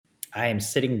I am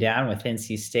sitting down with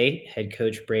NC State head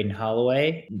coach Braden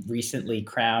Holloway, recently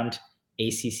crowned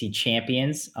ACC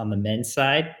champions on the men's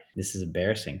side. This is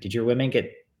embarrassing. Did your women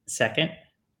get second?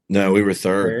 No, we were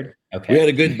third. Third? Okay. We had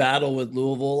a good battle with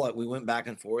Louisville. We went back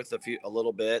and forth a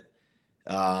little bit.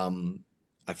 I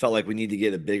felt like we need to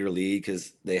get a bigger lead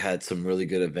because they had some really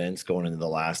good events going into the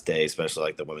last day, especially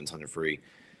like the women's 100 free.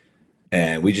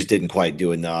 And we just didn't quite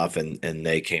do enough, and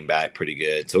they came back pretty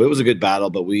good. So it was a good battle,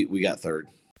 but we got third.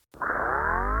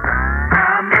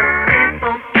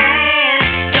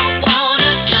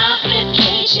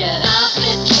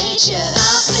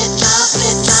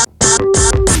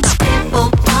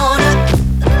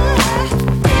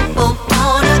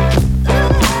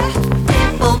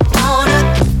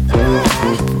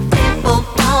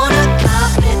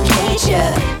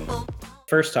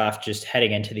 First off, just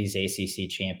heading into these ACC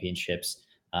championships,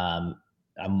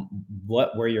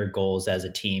 what were your goals as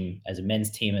a team, as a men's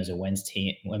team, as a women's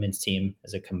team,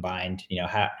 as a combined?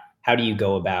 How do you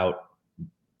go about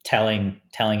telling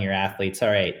your athletes, all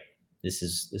right, this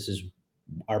is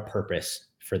our purpose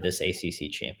for this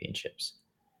ACC championships?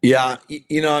 Yeah,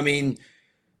 I mean,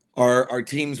 our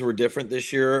teams were different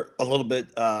this year, a little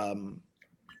bit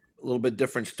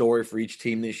different story for each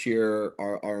team this year.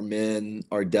 Our men,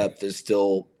 our depth is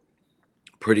still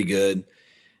pretty good.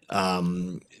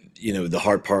 The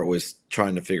hard part was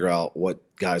trying to figure out what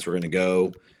guys were going to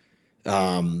go.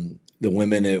 The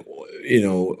women, it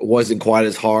wasn't quite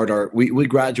as hard. We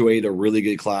graduated a really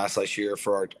good class last year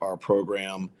for our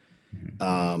program.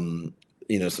 Some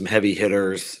heavy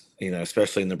hitters,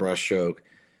 especially in the breaststroke,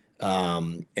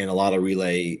 and a lot of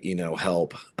relay,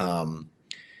 help.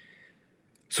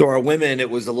 So our women, it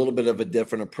was a little bit of a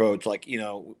different approach. Like,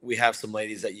 we have some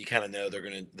ladies that you kind of know they're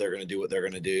gonna do what they're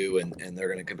gonna do, and they're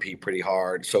gonna compete pretty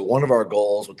hard. So one of our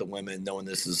goals with the women, knowing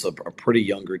this is a pretty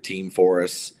younger team for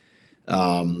us,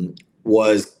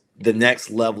 was the next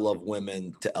level of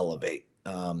women to elevate.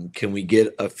 Can we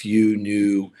get a few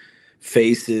new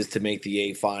faces to make the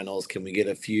A finals? Can we get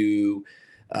a few?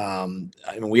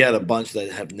 We had a bunch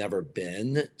that have never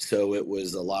been, so it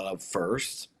was a lot of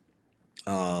firsts.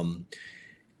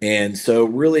 And so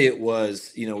really it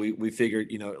was, we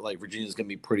figured, like Virginia's going to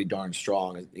be pretty darn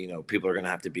strong. People are going to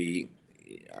have to be,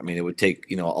 it would take,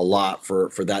 a lot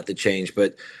for that to change.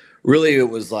 But really it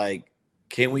was like,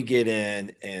 can we get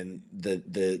in and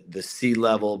the C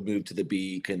level move to the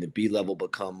B? Can the B level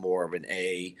become more of an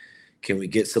A? Can we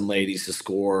get some ladies to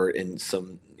score in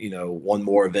some, one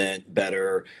more event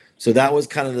better? So that was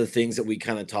kind of the things that we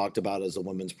kind of talked about as a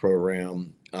women's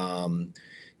program.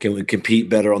 Can we compete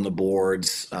better on the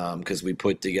boards? Because we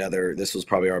put together, this was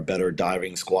probably our better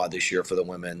diving squad this year for the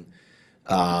women.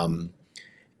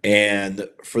 And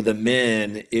for the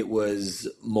men, it was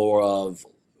more of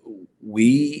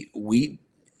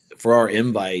for our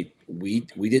invite, we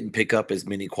didn't pick up as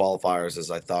many qualifiers as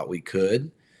I thought we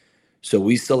could. So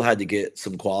we still had to get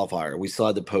some qualifier. We still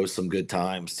had to post some good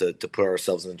times to put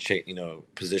ourselves in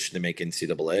position to make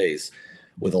NCAAs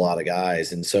with a lot of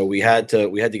guys. And so we had to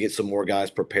get some more guys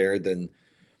prepared than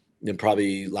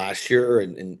probably last year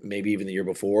and maybe even the year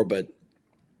before. But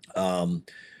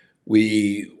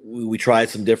we tried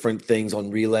some different things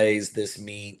on relays this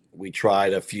meet. We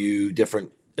tried a few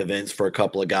different events for a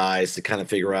couple of guys to kind of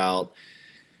figure out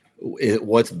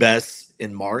what's best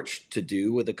in March to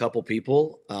do with a couple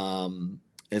people. And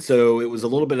so it was a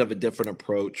little bit of a different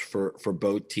approach for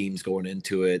both teams going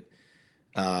into it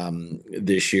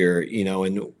this year,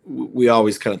 and we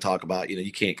always kind of talk about,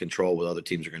 you can't control what other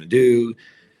teams are going to do.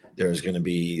 There's going to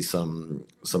be some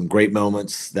great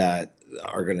moments that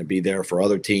are going to be there for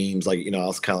other teams. Like, I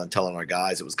was kind of telling our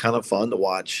guys, it was kind of fun to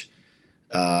watch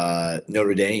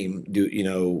Notre Dame do,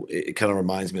 it kind of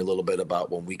reminds me a little bit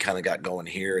about when we kind of got going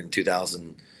here in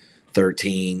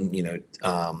 2013,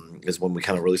 is when we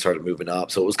kind of really started moving up.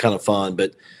 So it was kind of fun,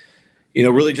 but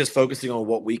really just focusing on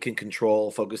what we can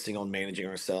control, focusing on managing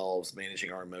ourselves, managing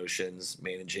our emotions,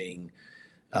 managing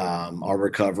our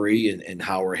recovery and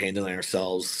how we're handling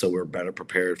ourselves so we're better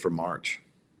prepared for March.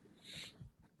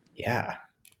 Yeah.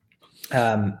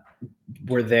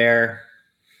 Were there –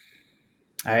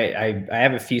 I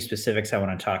have a few specifics I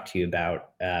want to talk to you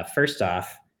about. First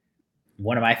off,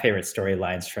 one of my favorite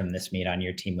storylines from this meet on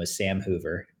your team was Sam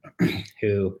Hoover,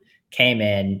 who came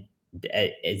in –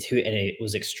 and it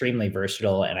was extremely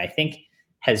versatile, and I think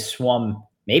has swum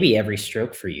maybe every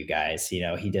stroke for you guys. He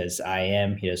does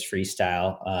IM, he does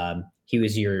freestyle. He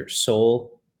was your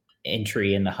sole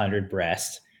entry in the 100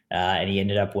 breast, and he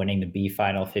ended up winning the B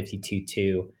final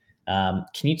 52-2. Can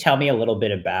you tell me a little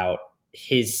bit about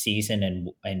his season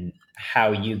and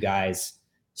how you guys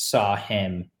saw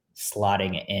him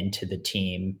slotting into the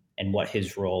team and what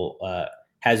his role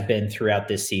has been throughout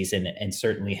this season and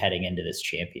certainly heading into this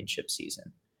championship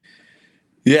season.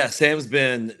 Yeah, Sam's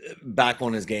been back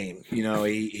on his game.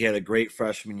 He had a great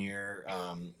freshman year.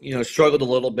 Struggled a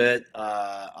little bit.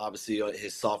 Obviously,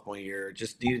 his sophomore year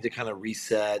just needed to kind of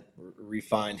reset,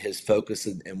 refine his focus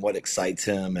and what excites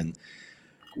him and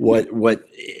what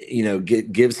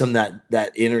gives him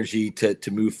that energy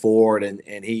to move forward.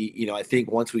 And he, I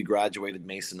think once we graduated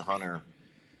Mason Hunter,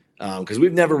 because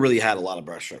we've never really had a lot of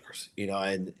breaststrokers,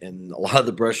 and a lot of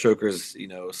the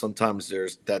breaststrokers, sometimes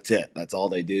that's it, that's all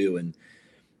they do, and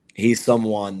he's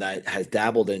someone that has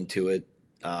dabbled into it,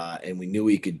 and we knew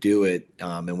he could do it.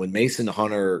 And when Mason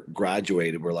Hunter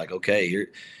graduated, we're like, okay,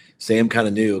 Sam kind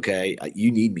of knew, okay,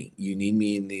 you need me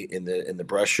in the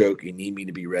breaststroke. You need me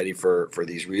to be ready for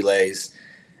these relays.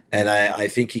 And I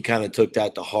think he kind of took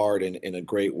that to heart in a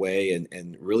great way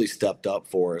and really stepped up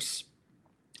for us.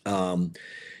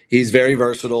 He's very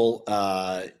versatile.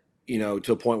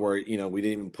 To a point where, we didn't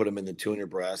even put him in the 200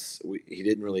 breasts. He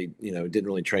didn't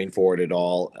really train for it at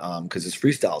all, because his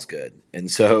freestyle is good.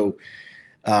 And so,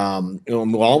 we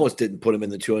almost didn't put him in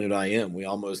the 200 IM. We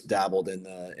almost dabbled in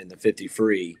the 50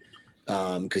 free,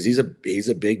 because he's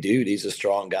a big dude. He's a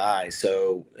strong guy.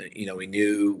 So, we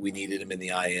knew we needed him in the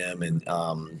IM. And,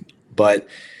 but,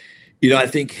 I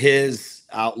think his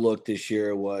outlook this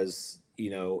year was,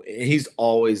 he's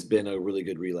always been a really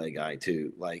good relay guy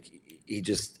too. Like, he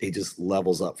just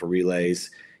levels up for relays.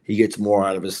 He gets more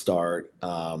out of his start.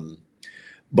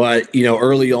 But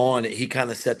early on, he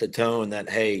kind of set the tone that,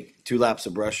 hey, 2 laps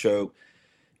of breaststroke,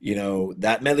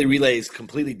 that medley relay is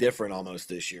completely different almost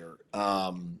this year.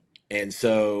 And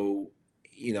so,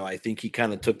 I think he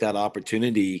kind of took that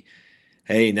opportunity.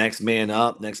 Hey, next man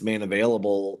up, next man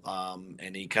available.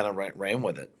 And he kind of ran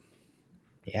with it.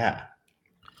 Yeah.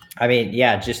 I mean,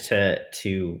 yeah, just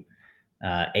to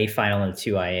a final in the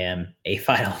 2 IM, a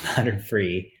final in the 100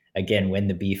 free, again, win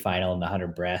the B final in the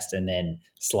 100 breast, and then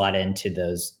slot into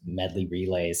those medley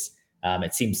relays.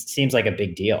 It seems like a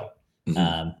big deal.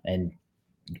 Mm-hmm.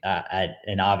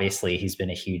 And obviously he's been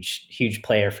a huge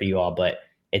player for you all, but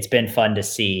it's been fun to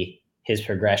see his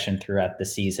progression throughout the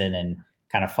season and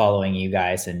kind of following you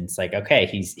guys. And it's like, okay,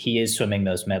 he is swimming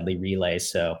those medley relays.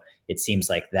 So it seems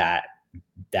like that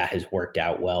has worked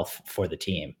out well for the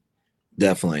team.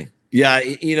 Definitely. Yeah.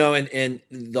 And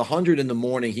the 100 in the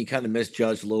morning, he kind of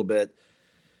misjudged a little bit,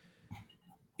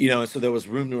 so there was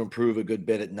room to improve a good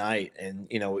bit at night. And,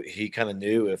 he kind of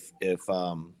knew if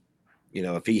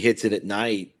he hits it at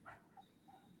night,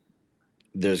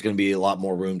 there's going to be a lot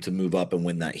more room to move up and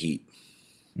win that heat.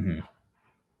 Mm-hmm.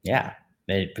 Yeah.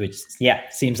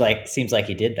 Seems like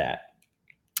he did that.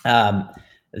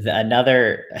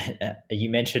 You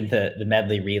mentioned the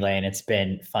medley relay, and it's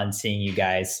been fun seeing you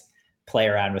guys play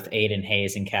around with Aiden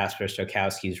Hayes and Kasper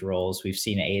Stokowski's roles. We've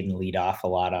seen Aiden lead off a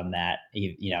lot on that.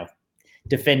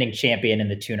 Defending champion in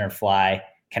the tuner fly,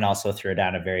 can also throw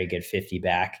down a very good 50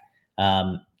 back.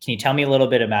 Can you tell me a little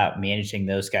bit about managing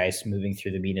those guys moving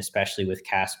through the meet, especially with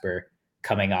Kasper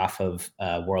coming off of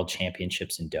World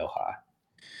Championships in Doha?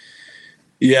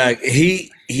 Yeah,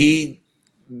 he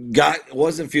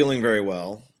wasn't feeling very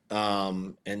well,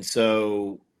 and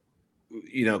so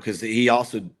because he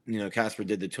also Kasper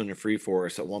did the 200 free for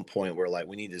us at one point. We're like,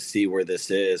 we need to see where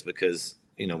this is, because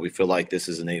we feel like this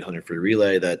is an 800 free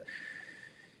relay that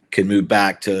can move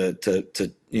back to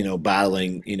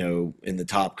battling in the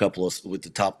top couple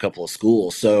of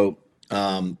schools. So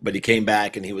but he came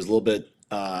back and he was a little bit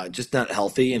just not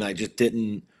healthy, and I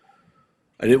didn't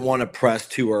want to press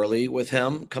too early with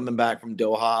him coming back from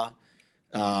Doha.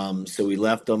 So we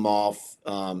left him off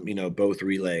both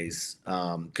relays,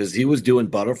 because he was doing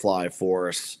butterfly for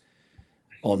us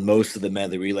on most of the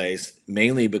medley relays,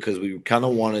 mainly because we kind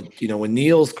of wanted, when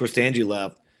Niels Kristangi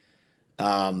left,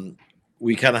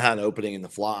 we kind of had an opening in the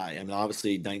fly. I mean,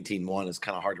 obviously 19-1 is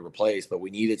kind of hard to replace, but we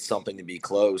needed something to be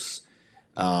close.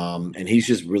 And he's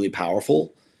just really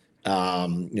powerful.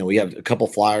 We have a couple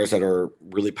flyers that are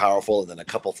really powerful, and then a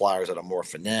couple flyers that are more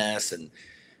finesse. And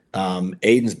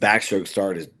Aiden's backstroke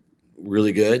start is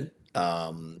really good.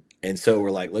 And so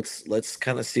we're like, let's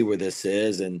kind of see where this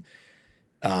is. And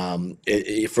for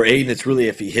Aiden, it's really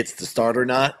if he hits the start or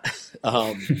not.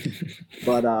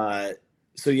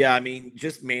 So yeah, I mean,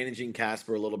 just managing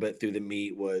Kasper a little bit through the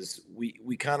meet was we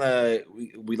let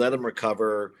him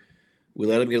recover, we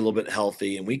let him get a little bit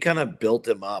healthy, and we kind of built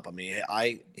him up. I mean,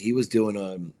 he was doing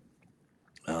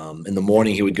in the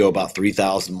morning he would go about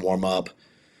 3,000 warm up,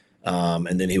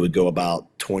 and then he would go about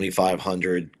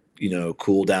 2,500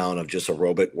 cool down of just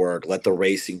aerobic work, let the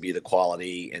racing be the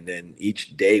quality, and then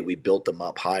each day we built them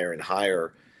up higher and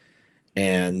higher.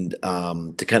 and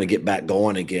to kind of get back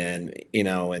going again,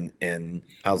 and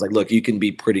I was like, look, you can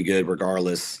be pretty good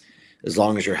regardless. As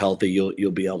long as you're healthy,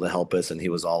 you'll be able to help us. And he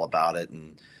was all about it.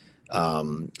 And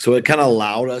so it kind of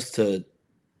allowed us to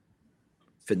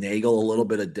finagle a little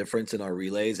bit of difference in our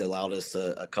relays. It allowed us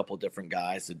a couple different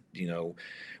guys to,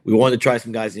 we wanted to try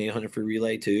some guys in the 800 free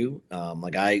relay too.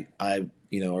 Like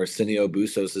Arsenio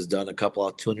Bustos has done a couple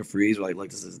of 200 frees. We're like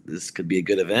this could be a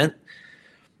good event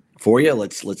for you.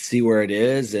 Let's see where it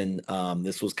is. And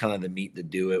this was kind of the meet to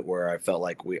do it, where I felt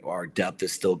like our depth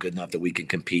is still good enough that we can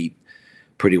compete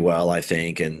pretty well, I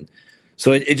think. And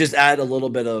so it just added a little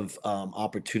bit of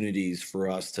opportunities for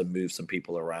us to move some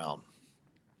people around.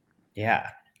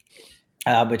 Yeah.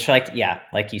 Which like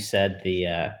you said,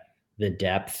 the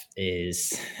depth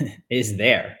is is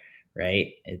there,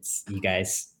 right? It's, you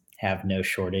guys have no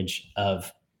shortage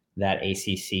of that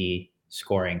ACC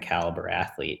scoring caliber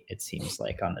athlete, it seems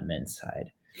like, on the men's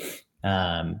side.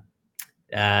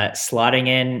 Slotting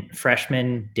in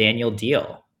freshman Daniel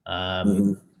Deal.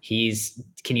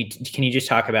 Can you just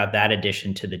talk about that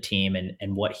addition to the team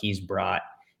and what he's brought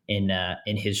in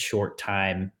his short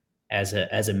time as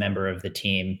a member of the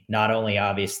team? Not only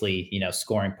obviously,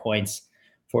 scoring points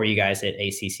for you guys at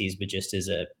ACCs, but just as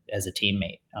a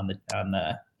teammate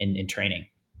in training.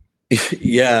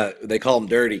 Yeah, they call him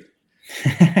Dirty.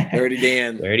 Dirty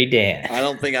Dan. Dirty Dan. I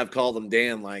don't think I've called him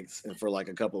Dan for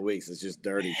a couple of weeks. It's just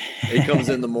Dirty. He comes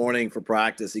in the morning for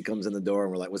practice. He comes in the door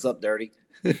and we're like, "What's up, Dirty?"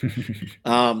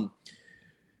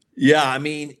 Yeah, I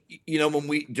mean,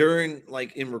 when during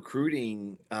in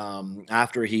recruiting,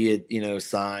 after he had,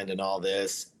 signed and all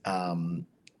this,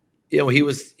 it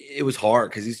was hard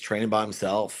because he's training by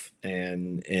himself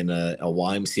and in a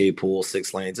YMCA pool,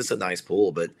 6 lanes. It's a nice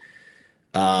pool, but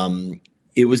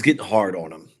it was getting hard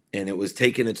on him, and it was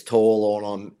taking its toll on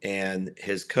him. And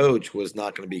his coach was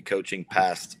not going to be coaching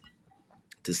past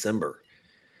December.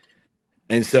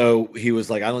 And so he was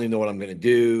like, I don't even know what I'm going to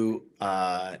do.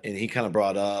 And he kind of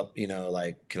brought up,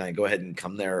 can I go ahead and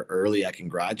come there early? I can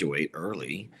graduate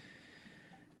early.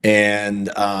 And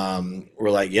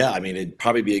we're like, yeah, I mean, it'd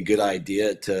probably be a good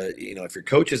idea to, if your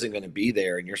coach isn't going to be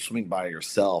there and you're swimming by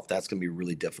yourself, that's going to be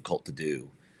really difficult to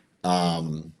do,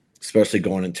 especially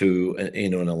going into,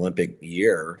 an Olympic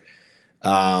year.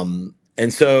 And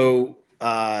so,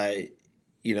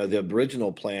 the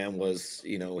original plan was,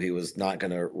 he was not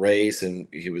going to race and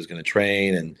he was going to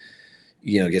train and,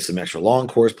 get some extra long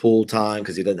course pool time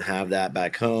because he doesn't have that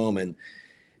back home. And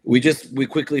we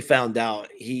quickly found out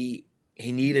he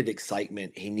needed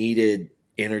excitement. He needed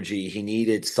energy. He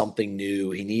needed something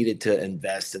new. He needed to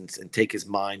invest and take his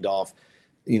mind off,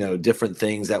 different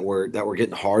things that were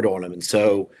getting hard on him. And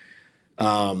so,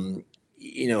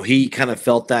 he kind of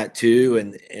felt that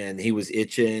too. And he was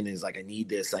itching. He's like, I need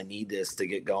this to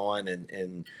get going.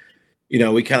 And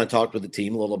we kind of talked with the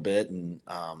team a little bit and,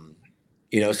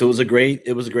 so it was a great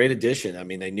addition. I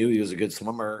mean, they knew he was a good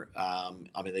swimmer.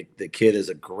 The kid is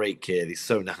a great kid. He's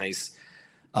so nice.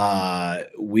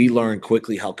 We learned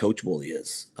quickly how coachable he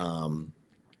is,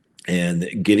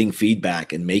 and getting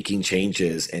feedback and making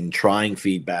changes and trying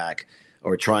feedback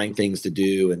or trying things to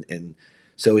do. And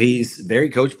so he's very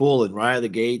coachable, and right out of the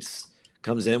gates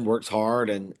comes in, works hard.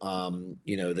 And,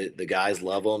 the guys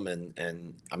love him.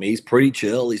 And I mean, he's pretty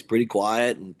chill. He's pretty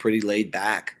quiet and pretty laid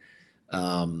back.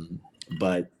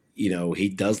 But he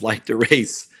does like to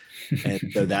race.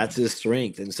 And so that's his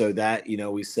strength. And so that,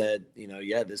 we said,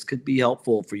 yeah, this could be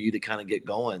helpful for you to kind of get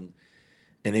going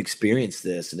and experience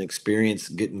this and experience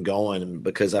getting going. And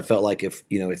because I felt like if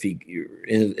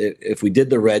we did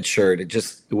the red shirt,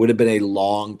 it would have been a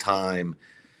long time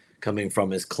coming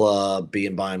from his club,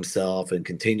 being by himself and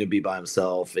continue to be by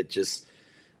himself. It just,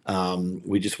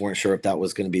 we just weren't sure if that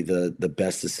was going to be the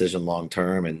best decision long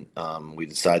term. And we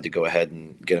decided to go ahead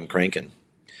and get him cranking.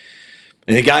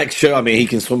 And the guy he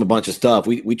can swim a bunch of stuff.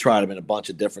 We tried him in a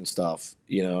bunch of different stuff.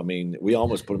 We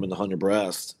almost put him in the 100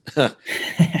 breast,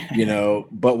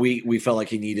 but we felt like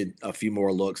he needed a few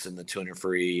more looks in the 200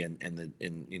 free and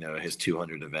his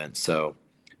 200 event. So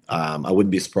I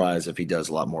wouldn't be surprised if he does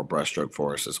a lot more breaststroke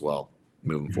for us as well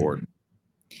moving forward.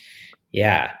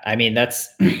 Yeah. I mean,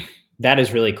 that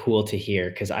is really cool to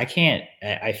hear, because I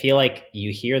feel like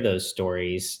you hear those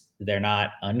stories. They're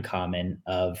not uncommon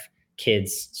of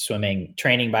kids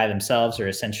training by themselves, or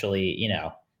essentially,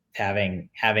 having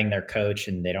their coach,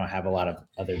 and they don't have a lot of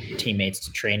other teammates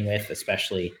to train with,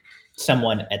 especially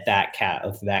someone at that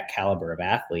caliber of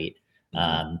athlete.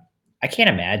 I can't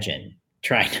imagine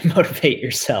trying to motivate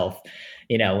yourself,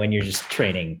 when you're just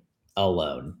training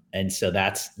alone. And so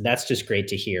that's just great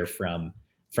to hear from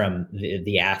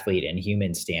the athlete and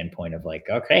human standpoint of like,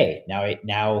 okay,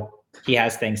 now he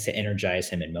has things to energize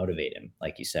him and motivate him,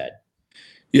 like you said.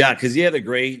 Yeah, because he had a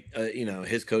great,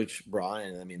 his coach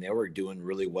Brian. I mean, they were doing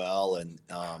really well, and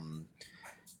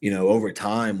over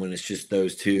time, when it's just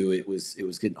those two, it was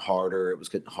getting harder. It was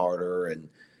getting harder, and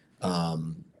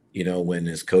when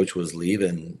his coach was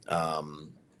leaving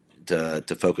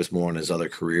to focus more on his other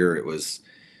career, it was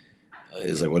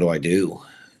like, what do I do?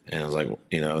 And I was like,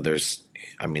 there's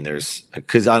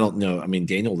because I don't know. I mean,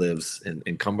 Daniel lives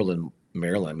in Cumberland,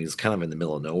 Maryland. I mean, it's kind of in the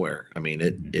middle of nowhere. I mean,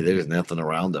 there's nothing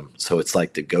around him. So it's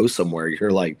like to go somewhere,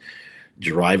 you're like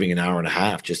driving an hour and a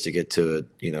half just to get to a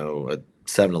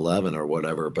 7-Eleven or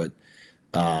whatever. But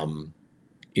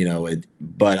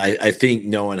but I think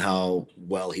knowing how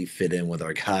well he fit in with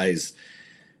our guys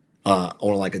on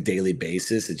like a daily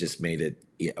basis, it just made it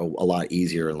a lot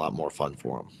easier and a lot more fun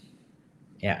for him.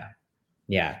 Yeah.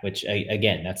 Yeah. Which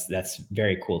again, that's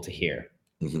very cool to hear.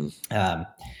 Mm-hmm.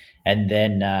 And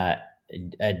then,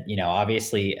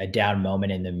 obviously a down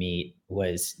moment in the meet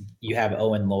was you have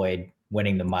Owen Lloyd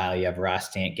winning the mile. You have Ross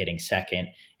Stant getting second,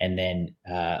 and then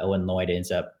Owen Lloyd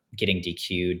ends up getting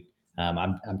DQ'd.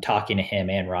 I'm talking to him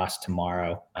and Ross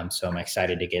tomorrow, so I'm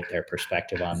excited to get their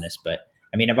perspective on this. But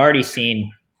I mean, I've already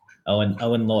seen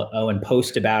Owen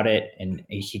post about it, and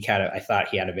I thought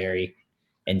he had a very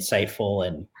insightful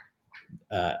and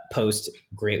post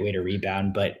great way to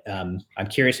rebound. But I'm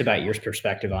curious about your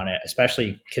perspective on it,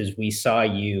 especially because we saw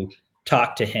you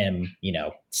talk to him,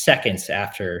 seconds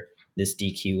after this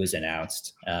DQ was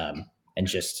announced, and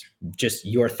just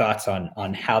your thoughts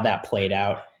on how that played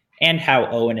out and how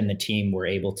Owen and the team were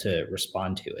able to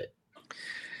respond to it.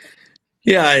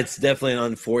 Yeah, it's definitely an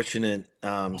unfortunate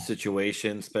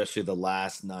situation, especially the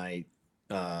last night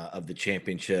of the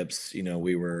championships.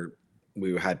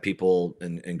 We had people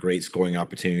and great scoring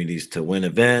opportunities to win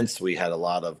events. We had a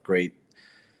lot of great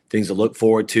things to look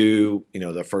forward to.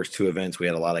 The first two events, we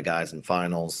had a lot of guys in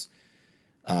finals.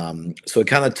 So it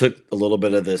kind of took a little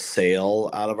bit of the sail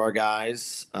out of our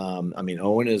guys. I mean,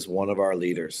 Owen is one of our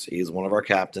leaders. He is one of our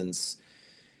captains.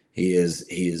 He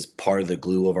is part of the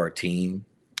glue of our team.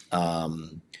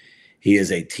 He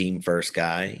is a team first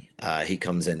guy. He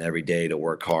comes in every day to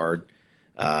work hard.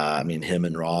 I mean, him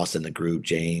and Ross and the group,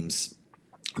 James,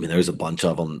 I mean, there's a bunch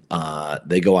of them.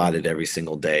 They go at it every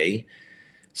single day.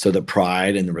 So the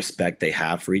pride and the respect they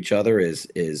have for each other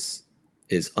is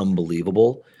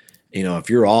unbelievable. If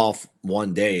you're off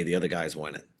one day, the other guy's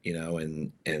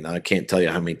winning, and I can't tell you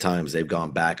how many times they've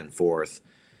gone back and forth.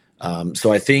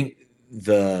 So I think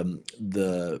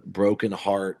the broken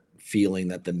heart feeling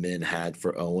that the men had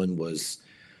for Owen was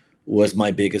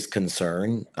my biggest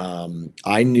concern.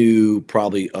 I knew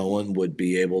probably Owen would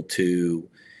be able to.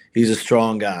 He's a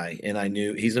strong guy, and I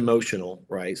knew he's emotional,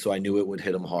 right? So I knew it would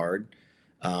hit him hard.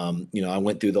 I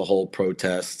went through the whole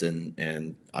protest,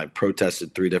 and I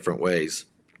protested 3 different ways.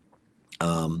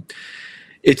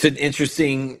 It's an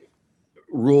interesting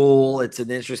rule. It's an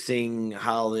interesting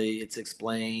how it's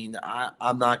explained.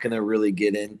 I'm not going to really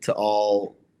get into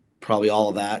probably all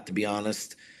of that, to be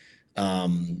honest.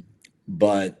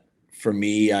 But for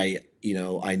me, I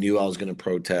knew I was going to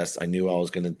protest. I knew I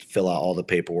was going to fill out all the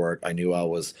paperwork.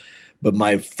 But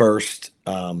my first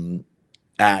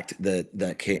act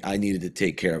I needed to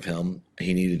take care of him.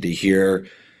 He needed to hear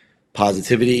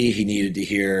positivity. He needed to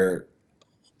hear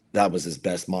that was his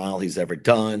best mile he's ever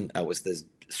done.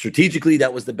 Strategically,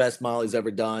 that was the best mile he's ever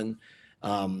done.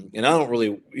 And I don't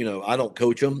really, I don't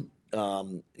coach him.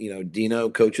 Dino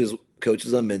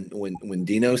coaches him, and when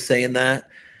Dino's saying that,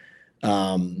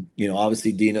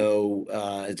 obviously Dino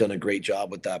has done a great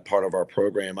job with that part of our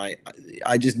program. I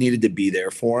just needed to be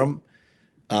there for him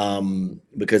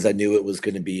because I knew it was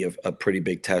going to be a pretty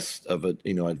big test of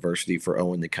adversity for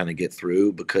Owen to kind of get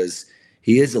through, because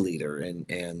he is a leader,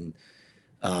 and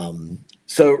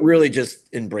so really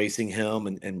just embracing him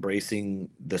and embracing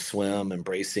the swim,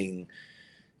 embracing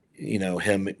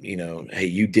him, hey,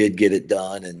 you did get it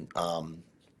done. And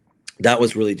that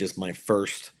was really just my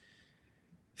first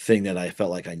thing that I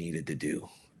felt like I needed to do.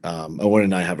 Owen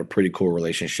and I have a pretty cool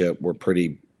relationship. We're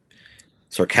pretty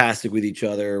sarcastic with each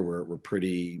other. We're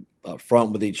pretty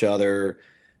upfront with each other.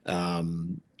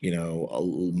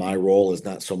 My role is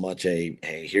not so much hey,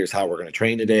 here's how we're going to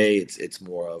train today. It's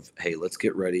more of, hey, let's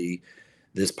get ready.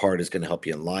 This part is going to help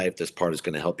you in life. This part is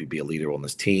going to help you be a leader on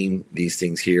this team. These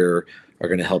things here are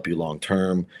going to help you long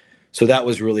term. So that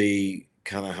was really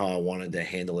kind of how I wanted to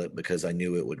handle it, because I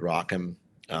knew it would rock him.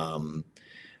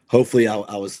 Hopefully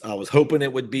I was hoping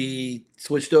it would be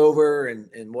switched over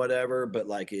and whatever, but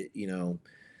like it,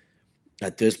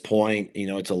 at this point,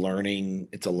 it's a learning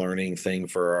thing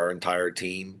for our entire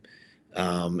team.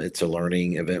 It's a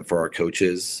learning event for our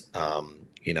coaches.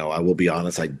 I will be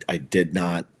honest, I did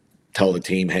not tell the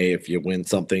team, hey, if you win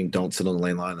something, don't sit on the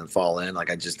lane line and fall in. Like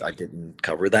I didn't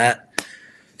cover that.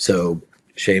 So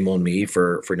shame on me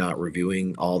for not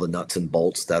reviewing all the nuts and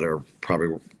bolts that are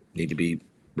probably need to be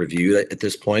reviewed at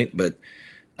this point. But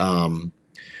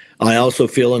I also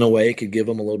feel in a way could give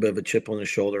him a little bit of a chip on his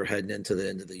shoulder heading into the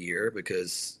end of the year,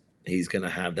 because he's going to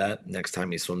have that next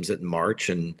time he swims it in March,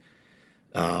 and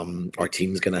our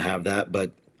team's going to have that.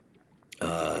 But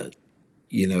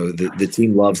the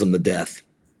team loves him to death.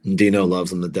 Dino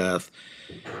loves him to death.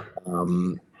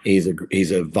 He's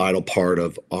a vital part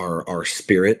of our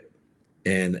spirit,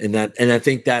 and I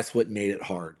think that's what made it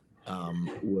hard,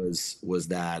 was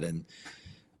that. And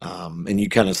you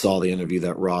kind of saw the interview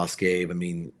that Ross gave. I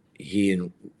mean, he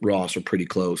and Ross are pretty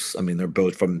close. I mean, they're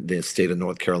both from the state of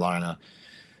North Carolina.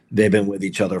 They've been with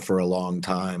each other for a long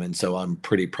time, and so I'm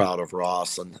pretty proud of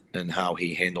Ross and how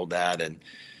he handled that. And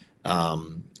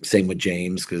same with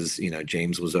James, because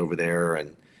James was over there,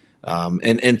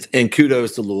 and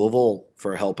kudos to Louisville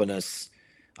for helping us.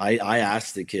 I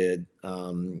asked the kid,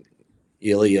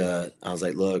 Ilya, I was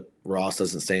like, look, Ross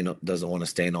doesn't want to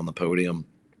stand on the podium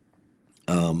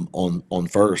on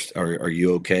first. Are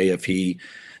you okay if he,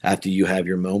 after you have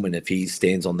your moment, if he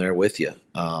stands on there with you?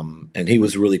 And he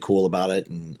was really cool about it.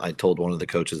 And I told one of the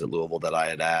coaches at Louisville that I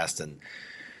had asked, and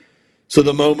so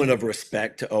the moment of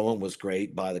respect to Owen was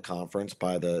great by the conference,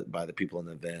 by the people in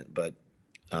the event. But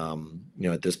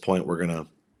at this point, we're gonna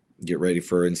get ready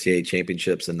for NCAA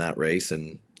championships in that race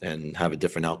and have a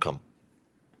different outcome.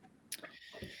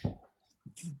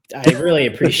 I really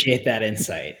appreciate that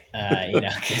insight.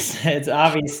 Because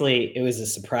it was a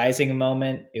surprising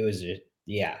moment. It was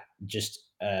just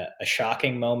a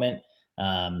shocking moment.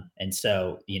 And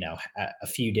so, a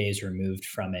few days removed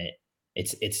from it,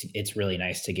 it's really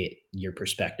nice to get your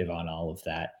perspective on all of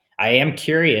that. I am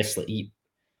curious,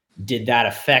 did that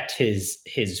affect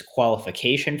his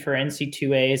qualification for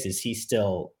NC2As? Is he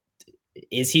still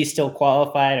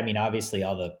qualified? I mean, obviously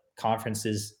all the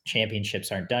conferences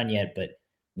championships aren't done yet, but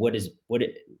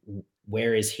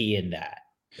where is he in that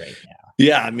right now?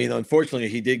 Yeah, I mean, unfortunately,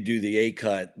 he did do the A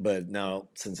cut, but now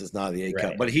since it's not the A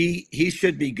cut, but he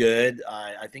should be good.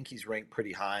 I think he's ranked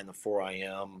pretty high in the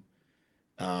 4IM.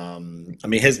 I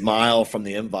mean, his mile from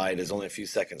the invite is only a few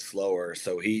seconds slower,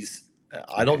 so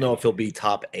I don't know if he'll be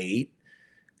top 8.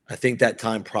 I think that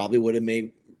time probably would have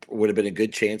been a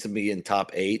good chance of being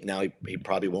top 8. Now he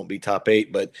probably won't be top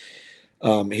 8, but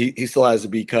he still has a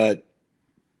B cut,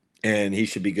 and he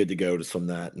should be good to go to swim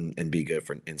that and be good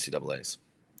for NCAAs.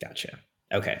 Gotcha.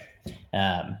 Okay.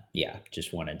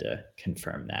 Just wanted to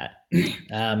confirm that.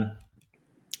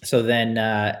 So then,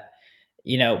 I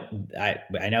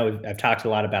know I've talked a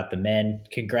lot about the men.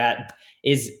 Congrats.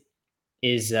 Is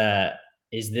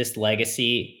this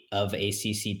legacy of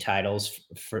ACC titles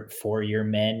for your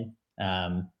men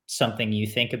something you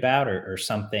think about, or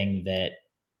something that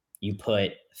you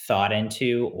put thought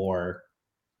into or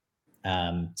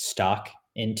stock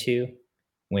into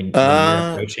when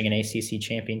you're approaching an ACC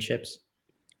championships?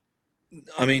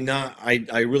 I mean,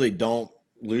 I really don't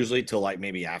usually till like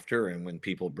maybe after, and when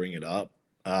people bring it up,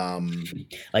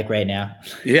 like right now.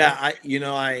 Yeah,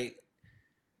 I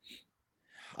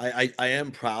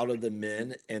am proud of the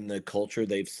men and the culture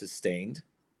they've sustained.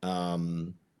 I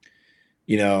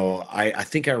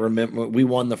think I remember we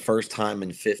won the first time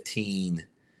in 15,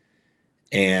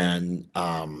 and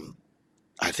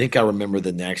I think I remember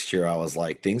the next year I was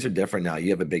like, things are different now.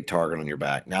 You have a big target on your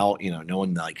back now. No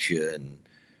one likes you, and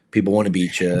people want to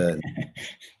beat you.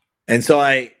 And so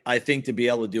I think to be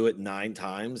able to do it 9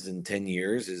 times in 10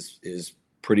 years is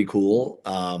pretty cool.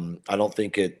 I don't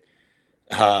think it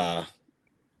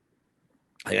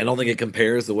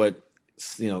compares to what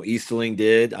Easterling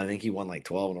did. I think he won like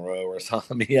 12 in a row or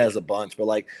something. I mean, he has a bunch, but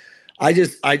like I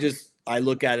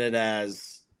look at it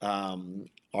as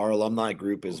our alumni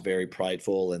group is very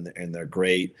prideful, and they're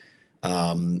great.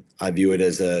 I view it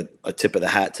as a tip of the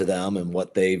hat to them and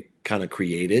what they've kind of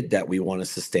created that we want to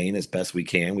sustain as best we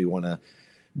can. We want to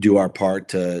do our part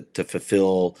to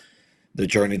fulfill the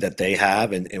journey that they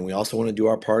have, and we also want to do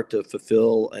our part to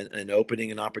fulfill an opening,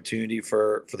 an opportunity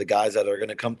for the guys that are going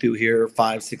to come through here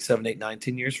 5, 6, 7, 8, 9,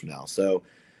 10 years from now. So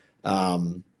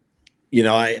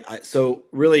so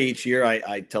really each year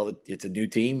I tell it it's a new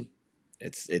team,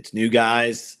 it's new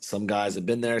guys. Some guys have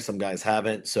been there, some guys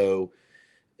haven't. So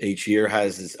each year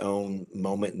has its own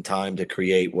moment in time to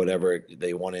create whatever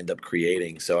they want to end up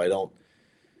creating. So I don't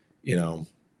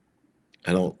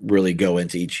really go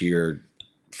into each year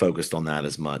focused on that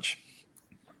as much.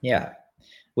 Yeah.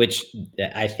 Which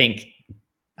I think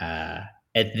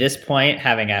at this point,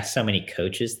 having asked so many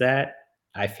coaches that,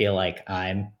 I feel like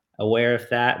I'm aware of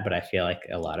that, but I feel like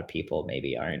a lot of people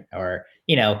maybe aren't, or,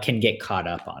 can get caught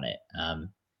up on it.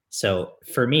 So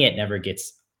for me, it never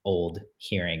gets old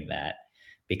hearing that,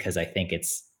 because I think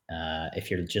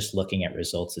if you're just looking at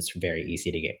results, it's very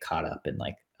easy to get caught up in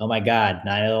like, oh my God,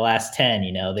 9 of the last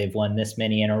 10, they've won this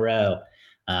many in a row.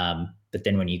 But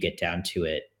then when you get down to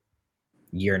it,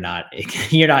 you're not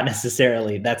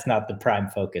necessarily, that's not the prime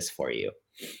focus for you.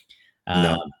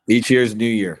 No, each year's new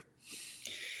year.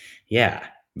 Yeah.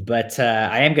 But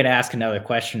I am going to ask another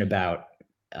question about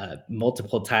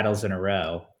multiple titles in a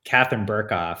row. Catherine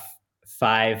Burkhoff,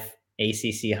 5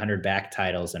 ACC 100 back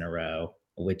titles in a row,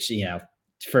 which,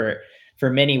 for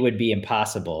many would be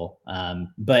impossible.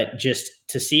 But just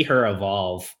to see her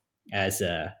evolve as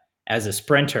a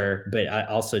sprinter, but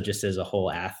also just as a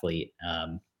whole athlete,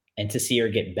 and to see her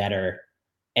get better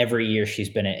every year she's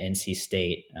been at NC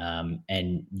State.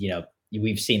 And,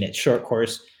 we've seen it short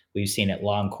course, we've seen it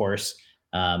long course.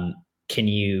 Can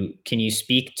you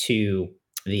speak to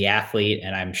the athlete,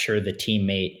 and I'm sure the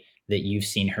teammate that you've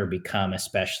seen her become,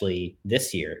 especially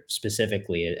this year,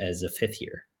 specifically as a fifth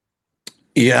year?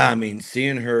 Yeah, I mean,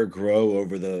 seeing her grow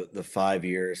over the 5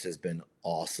 years has been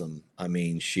awesome. I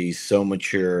mean, she's so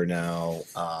mature now.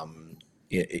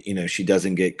 She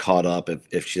doesn't get caught up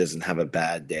if she doesn't have a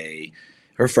bad day.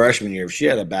 Her freshman year, if she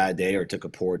had a bad day or took a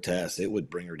poor test, it would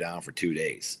bring her down for 2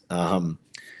 days.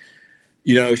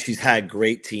 She's had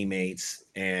great teammates,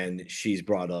 and she's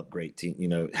brought up great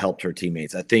helped her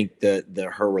teammates. I think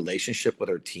that her relationship with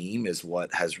her team is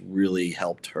what has really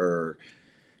helped her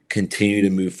continue to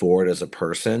move forward as a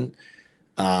person,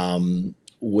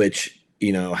 which,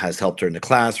 has helped her in the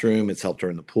classroom. It's helped her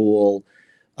in the pool.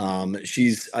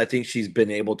 I think she's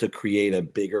been able to create a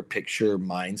bigger picture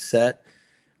mindset,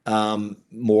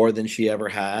 more than she ever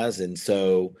has. And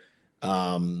so,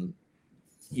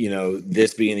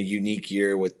 this being a unique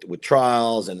year with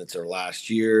trials, and it's her last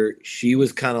year, she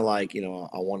was kind of like, I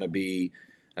want to be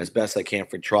as best I can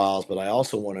for trials, but I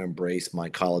also want to embrace my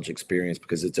college experience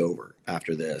because it's over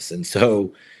after this. And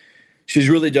so she's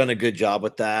really done a good job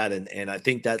with that. And I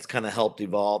think that's kind of helped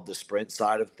evolve the sprint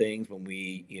side of things when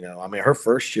her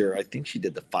first year, I think she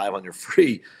did the 500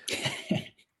 free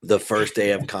the first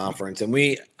day of conference. And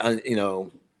we,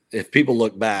 if people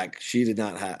look back, she did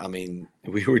not have,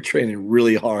 we were training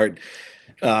really hard.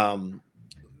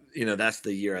 That's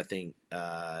the year, I think,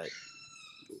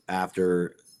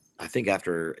 after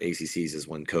ACCs is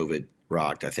when COVID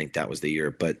rocked. I think that was the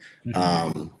year, but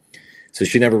so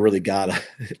she never really got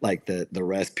the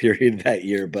rest period that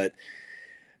year. But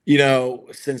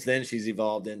since then she's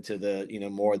evolved into the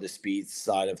more of the speed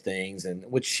side of things, and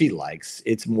which she likes.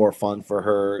 It's more fun for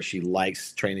her. She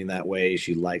likes training that way.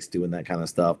 She likes doing that kind of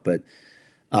stuff. But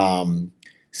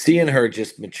seeing her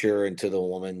just mature into the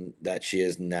woman that she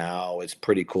is now is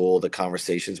pretty cool. The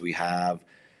conversations we have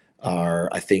are,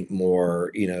 I think,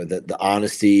 more, the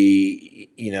honesty,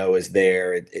 is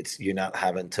there. It's you're not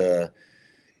having to,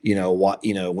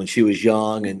 when she was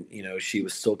young and, she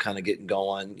was still kind of getting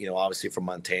going, obviously from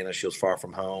Montana, she was far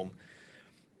from home.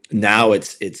 Now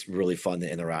it's really fun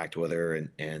to interact with her,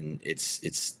 and it's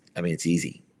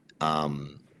easy.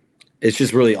 It's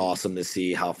just really awesome to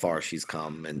see how far she's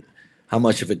come and how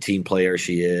much of a team player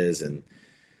she is. And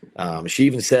she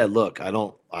even said, look, I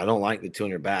don't like the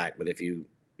 200 back, but if you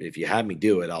have me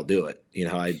do it, I'll do it.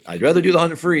 I'd rather do the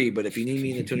 100 free, but if you need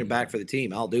me in the 200 back for the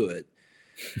team, I'll do it.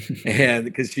 And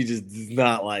because she just does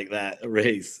not like that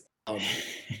race.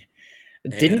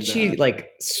 Didn't she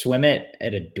swim it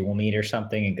at a dual meet or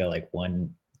something and go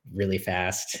one really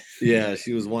fast? Yeah,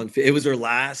 she was it was her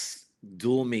last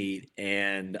dual meet.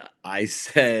 And I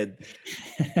said,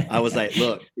 I was like,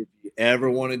 look, if you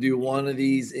ever want to do one of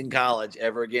these in college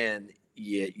ever again,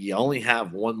 you only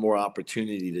have one more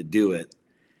opportunity to do it.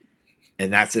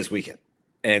 And that's this weekend.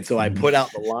 And so I put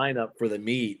out the lineup for the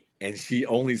meet, and she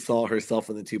only saw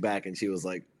herself in the 2 back, and she was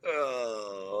like,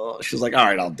 oh, she was like, all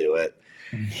right, I'll do it.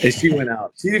 And she went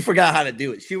out. She forgot how to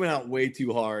do it. She went out way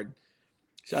too hard.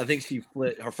 So I think she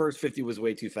flipped. Her first 50 was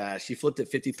way too fast. She flipped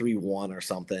at 53.1 or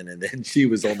something, and then she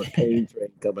was on the pain train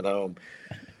coming home.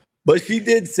 But she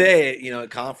did say, at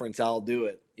conference, I'll do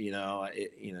it.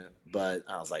 But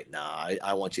I was like, nah,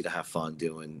 I want you to have fun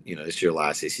doing, it's your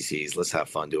last ACCs. Let's have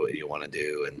fun, do what you want to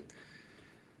do.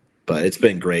 But it's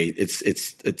been great.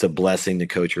 It's a blessing to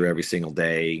coach her every single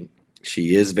day.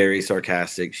 She is very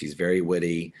sarcastic. She's very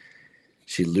witty.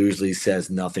 She usually says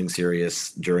nothing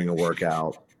serious during a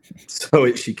workout.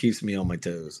 So she keeps me on my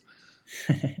toes.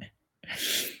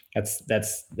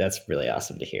 That's really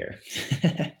awesome to hear.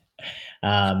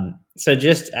 So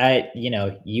just,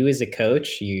 you as a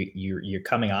coach, you're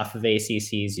coming off of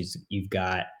ACCs, you've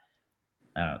got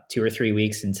 2 or 3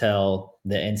 weeks until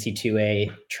the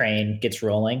NC2A train gets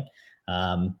rolling.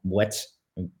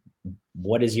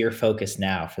 What is your focus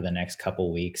now for the next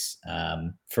couple weeks,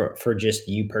 for just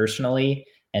you personally,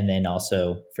 and then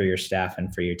also for your staff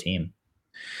and for your team?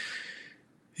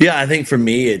 Yeah, I think for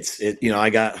me, I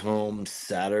got home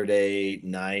Saturday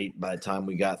night. By the time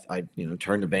I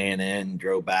turned the van in,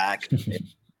 drove back.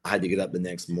 I had to get up the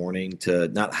next morning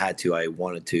I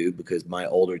wanted to, because my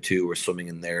older two were swimming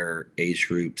in their age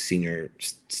group senior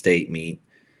state meet.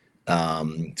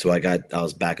 So I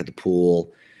was back at the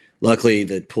pool. Luckily,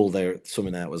 the pool they're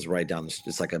swimming at was right down,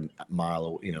 just like a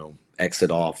mile, exit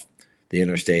off the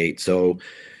interstate. So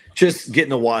just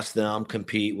getting to watch them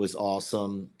compete was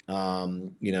awesome.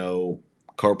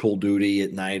 Carpool duty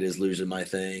at night is losing my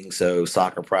thing. So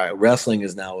wrestling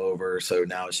is now over. So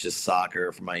now it's just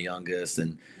soccer for my youngest,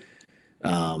 and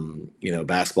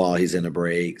basketball, he's in a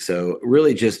break. So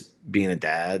really just being a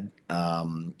dad.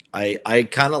 I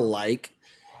kind of like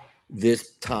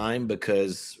this time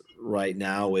because right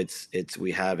now we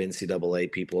have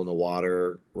NCAA people in the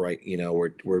water, right?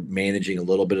 We're managing a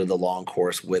little bit of the long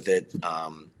course with it.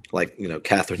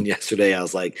 Catherine yesterday, I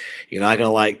was like, you're not going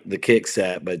to like the kick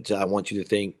set, but I want you to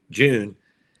think June.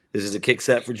 This is a kick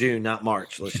set for June, not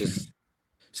March.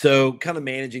 So kind of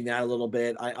managing that a little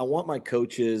bit. I want my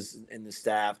coaches and the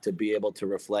staff to be able to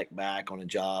reflect back on a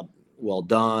job well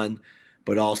done,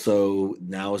 but also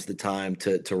now is the time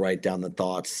to write down the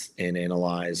thoughts and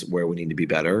analyze where we need to be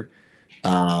better,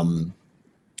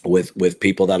 with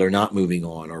people that are not moving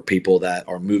on, or people that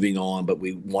are moving on, but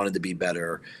we wanted to be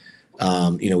better.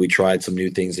 We tried some new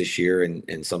things this year,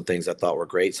 and some things I thought were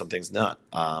great, some things not.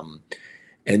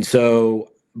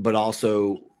 But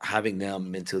also having them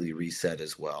mentally reset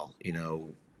as well,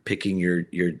 picking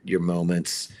your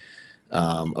moments,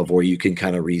 of where you can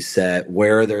kind of reset,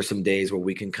 where there's some days where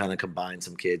we can kind of combine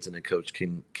some kids and a coach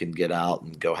can get out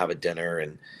and go have a dinner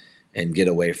and get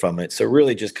away from it. So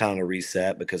really just kind of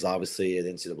reset, because obviously at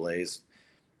NCAA's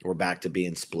we're back to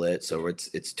being split. So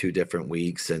it's 2 different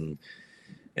weeks, and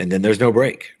then there's no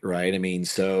break, right? I mean,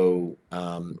 so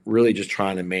really just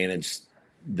trying to manage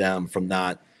them from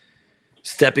not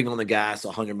stepping on the gas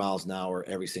 100 miles an hour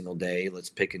every single day. Let's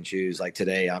pick and choose. Like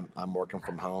today, I'm working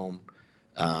from home,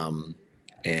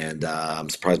 and I'm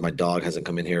surprised my dog hasn't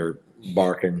come in here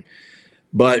barking.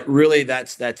 But really,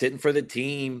 that's it. And for the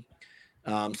team,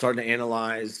 starting to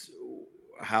analyze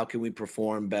how can we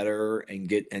perform better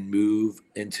and move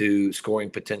into scoring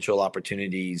potential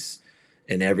opportunities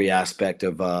in every aspect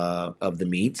of the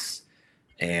meets.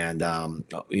 And, on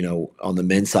the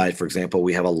men's side, for example,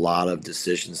 we have a lot of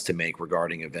decisions to make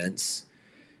regarding events,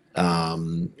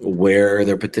 where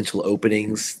there are potential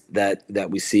openings that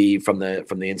we see from the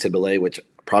NCAA, which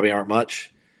probably aren't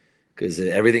much, because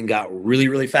everything got really,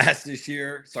 really fast this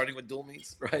year, starting with dual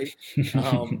meets, right?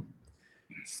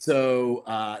 So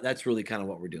that's really kind of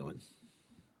what we're doing.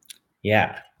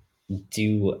 Yeah.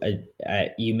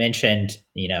 You mentioned,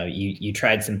 you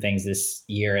tried some things this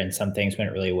year, and some things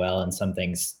went really well, and some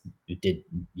things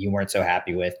you weren't so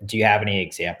happy with. Do you have any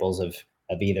examples of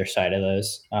either side of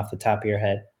those off the top of your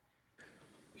head?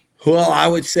 Well, I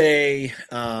would say,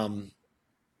 one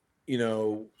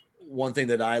thing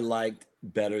that I liked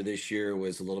better this year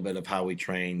was a little bit of how we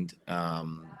trained.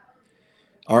 And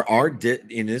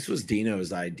this was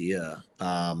Dino's idea.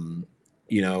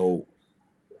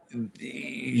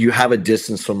 You have a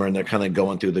distance swimmer, and they're kind of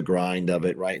going through the grind of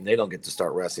it, right? And they don't get to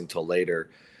start wrestling till later.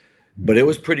 But it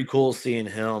was pretty cool seeing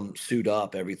him suit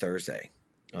up every Thursday.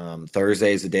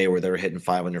 Thursday is the day where they're hitting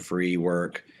 500 free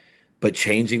work, but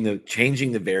changing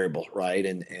the variable, right?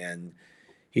 And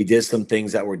he did some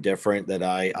things that were different that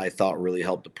I thought really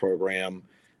helped the program,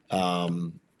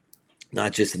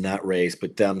 not just in that race,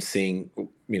 but them seeing,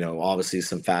 obviously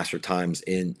some faster times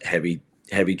in heavy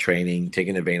training,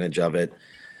 taking advantage of it.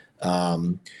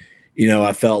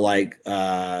 I felt like,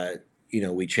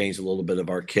 we changed a little bit of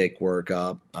our kick work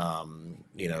up.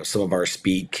 Some of our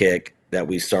speed kick that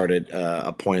we started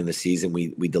a point in the season,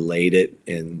 we delayed it,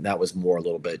 and that was more a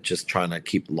little bit just trying to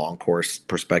keep long course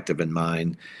perspective in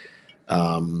mind.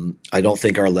 I don't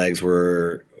think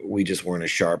we just weren't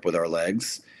as sharp with our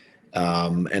legs.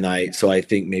 So I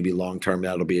think maybe long term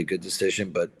that'll be a good decision,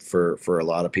 but for a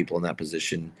lot of people in that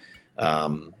position,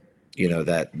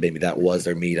 that maybe that was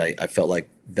their meet. I felt like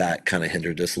that kind of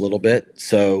hindered us a little bit.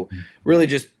 So really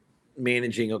just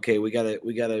managing, okay, we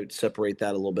gotta separate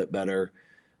that a little bit better.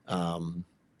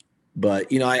 But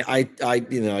I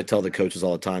tell the coaches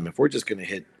all the time, if we're just going to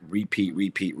hit repeat,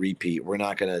 you're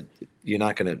not going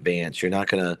to advance. You're not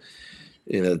going to,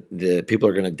 the people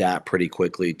are going to adapt pretty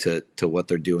quickly to what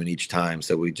they're doing each time.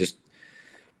 So we just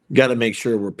got to make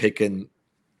sure we're picking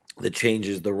the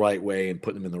changes the right way and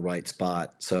putting them in the right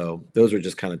spot. So those are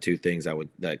just kind of two things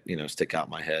that stick out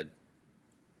in my head.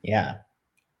 Yeah.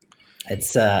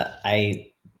 It's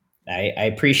I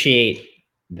appreciate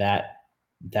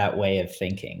that way of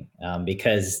thinking,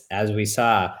 because as we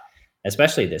saw,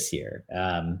 especially this year,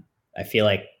 I feel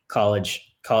like college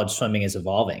swimming is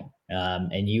evolving,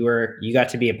 and you got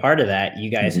to be a part of that. You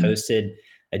guys hosted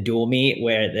a dual meet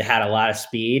where they had a lot of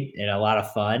speed and a lot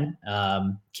of fun.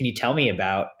 Can you tell me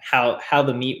about how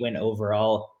the meet went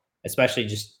overall, especially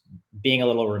just being a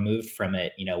little removed from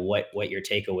it? What your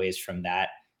takeaways from that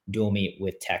dual meet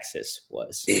with Texas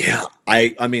was? Yeah,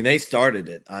 I mean they started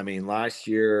it. I mean last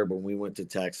year when we went to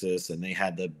Texas and they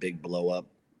had the big blow up,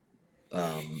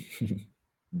 Devo.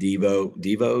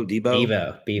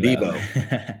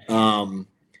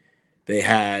 They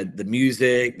had the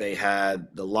music, they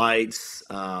had the lights.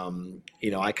 I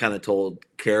kind of told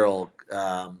Carol,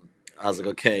 I was like,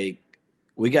 okay,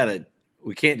 we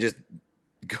can't just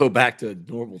go back to a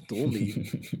normal dual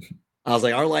meet. I was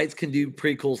like, our lights can do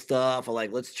pretty cool stuff. I'm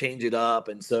like, let's change it up.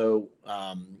 And so,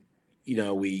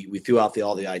 we threw out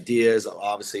all the ideas.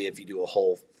 Obviously, if you do a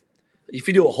whole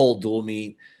dual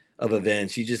meet of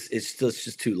events, it's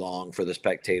just too long for the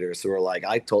spectators. So I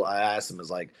asked them,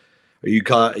 are you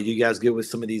guys good with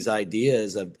some of these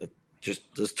ideas of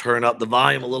just turn up the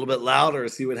volume a little bit louder,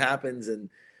 see what happens? And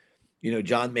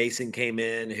John Mason came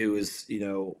in, who is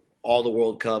all the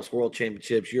World Cups, World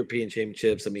Championships, European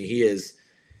Championships. I mean, he's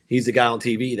the guy on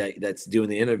TV that's doing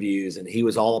the interviews, and he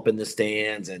was all up in the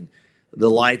stands and the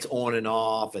lights on and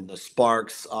off and the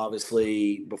sparks,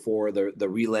 obviously, before the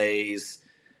relays.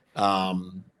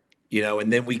 And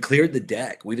then we cleared the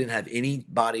deck. We didn't have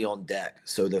anybody on deck.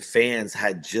 So the fans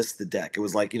had just the deck. It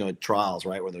was like, trials,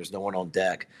 right, where there's no one on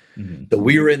deck. Mm-hmm. So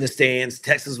we were in the stands.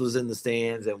 Texas was in the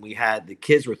stands, and the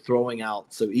kids were throwing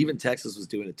out. So even Texas was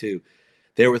doing it too.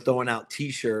 They were throwing out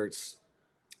T-shirts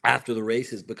after the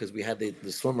races because we had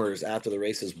the swimmers after the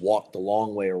races walk the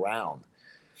long way around.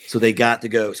 So they got to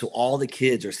go. So all the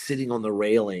kids are sitting on the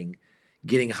railing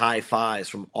getting high fives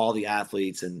from all the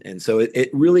athletes. And so it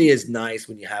really is nice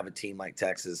when you have a team like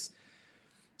Texas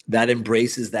that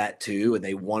embraces that too. And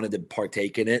they wanted to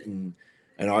partake in it. And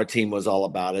our team was all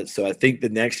about it. So I think the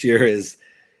next year is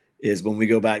when we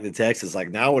go back to Texas,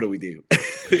 like, now what do we do?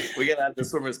 We got to have the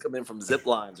swimmers come in from zip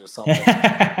lines or something.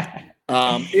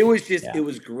 It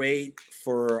was great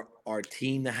for our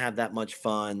team to have that much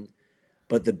fun.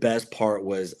 But the best part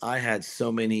was I had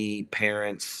so many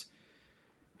parents,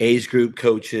 age group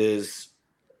coaches.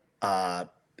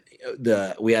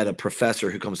 We had a professor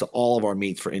who comes to all of our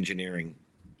meets for engineering.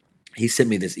 He sent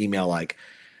me this email like,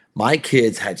 my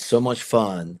kids had so much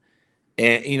fun,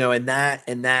 and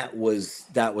that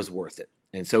was worth it.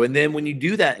 And so, and then when you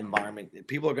do that environment,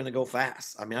 people are going to go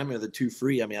fast. I mean, I remember the 2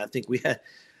 free. I mean, I think we had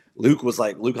Luke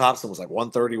Hobson was like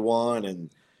 131, and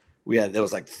there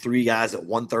was like 3 guys at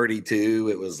 132.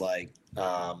 It was like,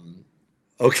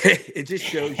 okay, it just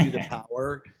shows you the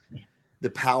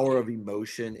power of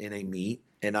emotion in a meet.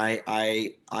 And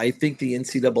I think the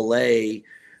NCAA,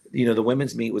 the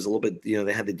women's meet was a little bit,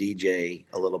 they had the DJ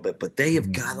a little bit, but they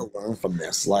have got to learn from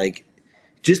this. Like,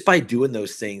 just by doing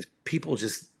those things, people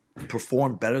just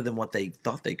perform better than what they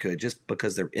thought they could just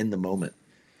because they're in the moment.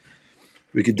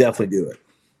 We could definitely do it.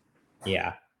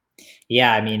 Yeah.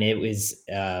 Yeah. I mean, it was,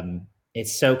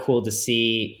 it's so cool to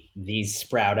see these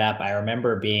sprout up. I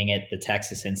remember being at the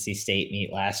Texas NC State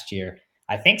meet last year.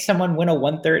 I think someone went a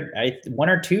 130. 1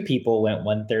 or 2 people went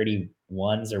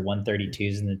 131s or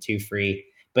 132s in the 2 free.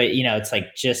 But it's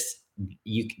like just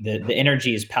the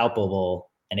energy is palpable.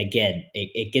 And again,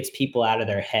 it gets people out of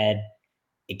their head.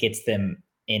 It gets them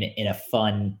in a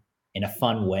fun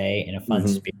way, in a fun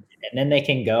spirit, and then they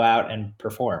can go out and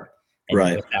perform, and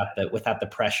right, without the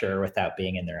pressure, without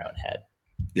being in their own head.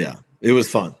 Yeah, it was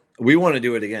fun. We want to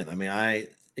do it again. I mean,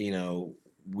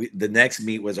 the next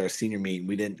meet was our senior meet.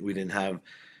 We didn't have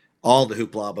all the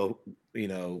hoopla, but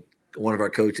one of our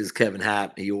coaches, Kevin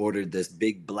Happ, he ordered this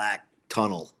big black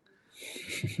tunnel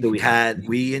that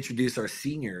we introduced our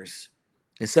seniors.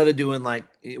 Instead of doing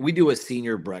we do a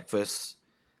senior breakfast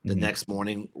the next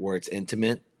morning where it's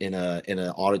intimate in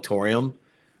an auditorium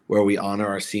where we honor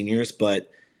our seniors. But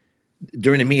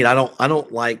during the meet, I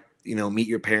don't like, meet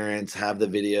your parents, have the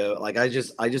video. Like, I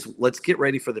just let's get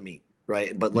ready for the meet,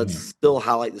 right? But let's still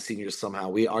highlight the seniors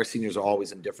somehow. Our seniors are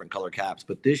always in different color caps,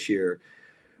 but this year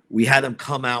we had them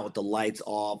come out with the lights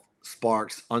off,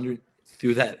 sparks through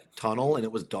that tunnel, and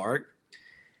it was dark.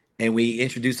 And we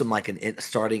introduced them like a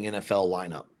starting NFL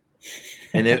lineup,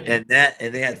 and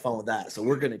they had fun with that. So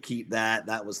we're gonna keep that.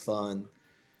 That was fun.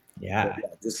 Yeah,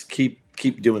 just keep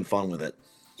doing fun with it.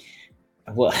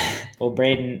 Well, well,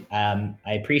 Braden,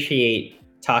 I appreciate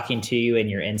talking to you and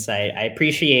your insight. I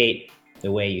appreciate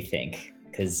the way you think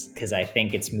because I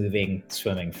think it's moving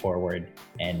swimming forward.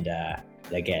 And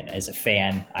again, as a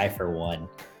fan, I for one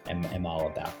am all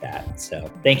about that.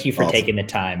 So thank you for Awesome. taking the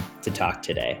time to talk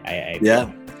today.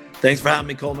 Yeah. Thanks for having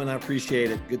me, Coleman. I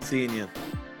appreciate it. Good seeing you.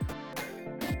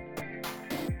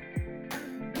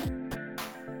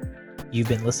 You've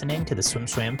been listening to the Swim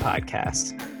Swam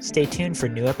podcast. Stay tuned for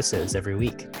new episodes every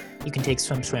week. You can take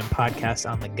Swim Swam podcast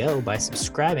on the go by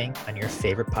subscribing on your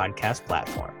favorite podcast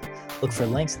platform. Look for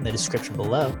links in the description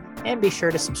below, and be sure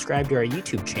to subscribe to our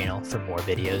YouTube channel for more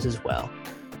videos as well.